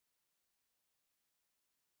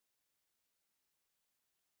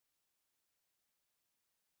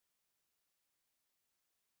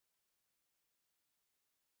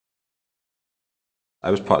I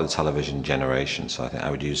was part of the television generation, so I think I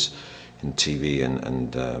would use in TV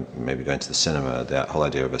and maybe going to the cinema, that whole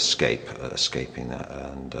idea of escaping that,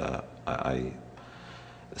 and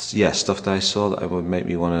yeah, stuff that I saw that would make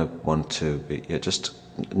me want to be, yeah, just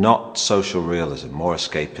not social realism, more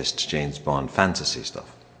escapist James Bond fantasy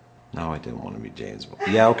stuff. No, I didn't want to be James Bond.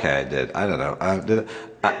 Yeah, okay, I did. I don't know.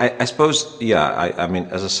 I suppose, yeah. I mean,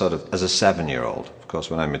 as a 7-year-old, of course,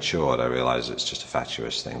 when I matured, I realised it's just a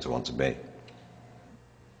fatuous thing to want to be.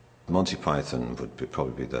 Monty Python would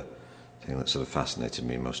probably be the thing that sort of fascinated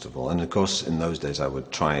me most of all. And of course, in those days, I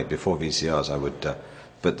would try, before VCRs,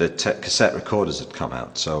 but the cassette recorders had come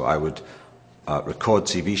out, so I would record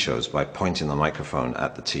TV shows by pointing the microphone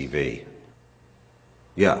at the TV.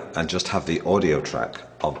 Yeah, and just have the audio track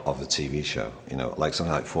of the TV show, you know, like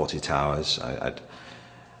something like 40 Towers. I'd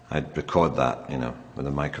record that, you know, with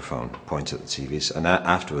a microphone, point at the TV, and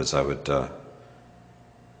afterwards so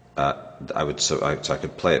I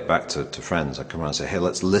could play it back to friends. I'd come around and say, hey,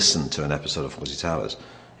 let's listen to an episode of 40 Towers,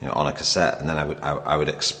 you know, on a cassette, and then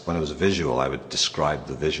when it was a visual, I would describe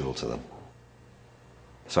the visual to them.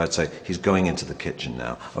 So I'd say, he's going into the kitchen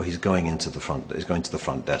now. Oh, he's going to the front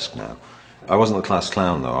desk now. I wasn't the class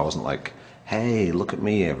clown, though. I wasn't like, hey, look at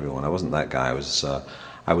me, everyone. I wasn't that guy. I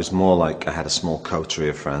was more like, I had a small coterie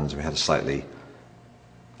of friends. We had a slightly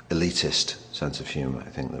elitist sense of humor. I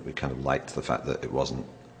think that we kind of liked the fact that it wasn't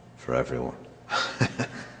for everyone. I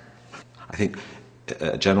think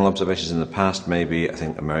general observations in the past, maybe, I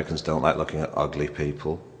think Americans don't like looking at ugly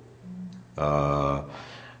people.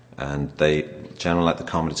 And they generally like the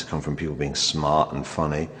comedy to come from people being smart and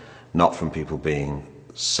funny, not from people being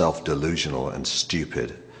self-delusional and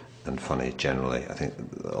stupid and funny generally. I think,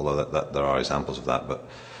 although that there are examples of that, but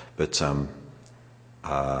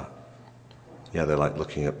yeah, they like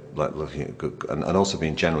looking at good, and also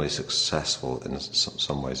being generally successful in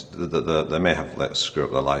some ways. They may have let screw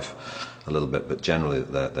up their life a little bit, but generally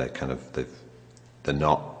they're kind of they're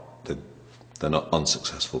not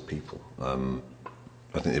unsuccessful people.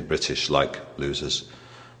 I think the British like losers.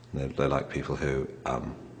 They like people who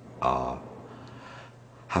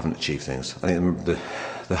haven't achieved things. I think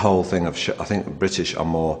the whole thing of I think the British are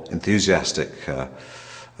more enthusiastic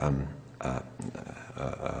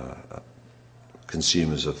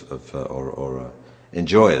consumers or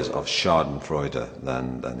enjoyers of Schadenfreude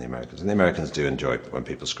than the Americans. And the Americans do enjoy when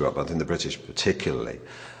people screw up, but I think the British particularly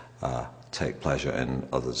take pleasure in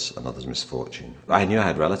others' misfortune. I knew I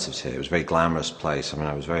had relatives here. It was a very glamorous place. I mean,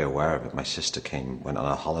 I was very aware of it. My sister went on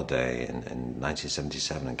a holiday in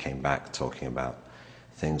 1977 and came back talking about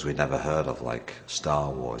things we'd never heard of, like Star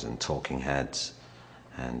Wars and Talking Heads.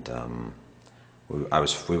 And we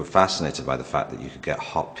were fascinated by the fact that you could get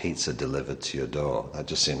hot pizza delivered to your door. That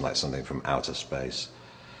just seemed like something from outer space.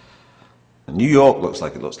 And New York looks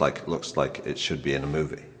like it should be in a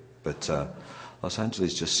movie, but Los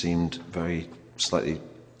Angeles just seemed very slightly.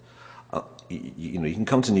 You know, you can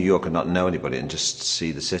come to New York and not know anybody and just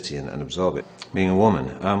see the city and absorb it. Being a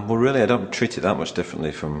woman, well, really, I don't treat it that much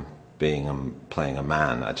differently from playing a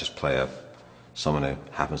man. I just play someone who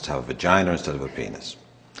happens to have a vagina instead of a penis.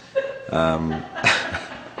 I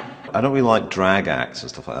don't really like drag acts and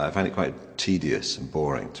stuff like that. I find it quite tedious and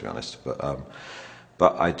boring, to be honest. But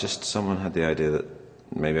someone had the idea that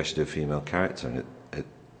maybe I should do a female character,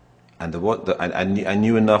 and I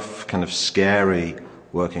knew enough kind of scary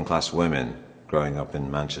working class women growing up in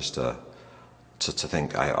Manchester to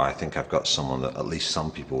think I think I've got someone that at least some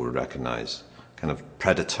people would recognise, kind of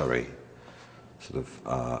predatory, sort of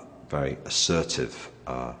very assertive,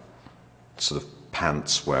 sort of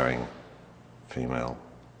pants-wearing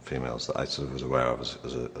females that I sort of was aware of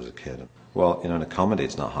as a kid. Well, you know, in a comedy,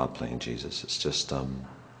 it's not hard playing Jesus. It's just a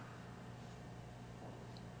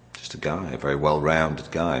guy, a very well-rounded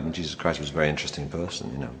guy. I mean, Jesus Christ was a very interesting person.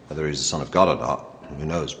 You know, whether he was the Son of God or not, who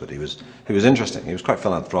knows? But he was interesting. He was quite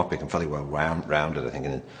philanthropic and fairly well-rounded. I think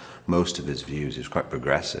in most of his views, he was quite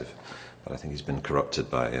progressive. But I think he's been corrupted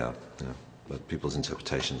by by people's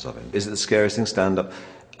interpretations of him. Is it the scariest thing? Stand-up?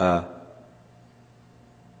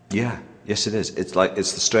 Yeah. Yes, it is. It's the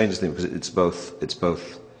strangest thing because it's both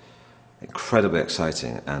incredibly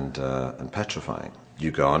exciting and petrifying.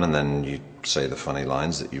 You go on and then you say the funny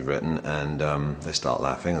lines that you've written, and they start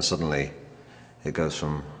laughing, and suddenly it goes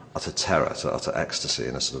from utter terror to utter ecstasy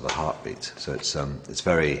in a sort of a heartbeat. So it's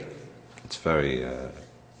very sort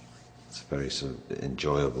of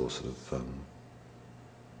enjoyable it's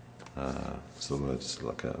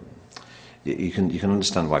like you can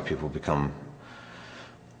understand why people become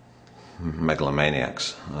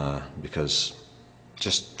megalomaniacs because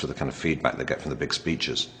just for the kind of feedback they get from the big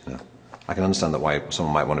speeches. You know, I can understand that why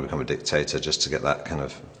someone might want to become a dictator just to get that kind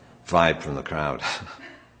of vibe from the crowd.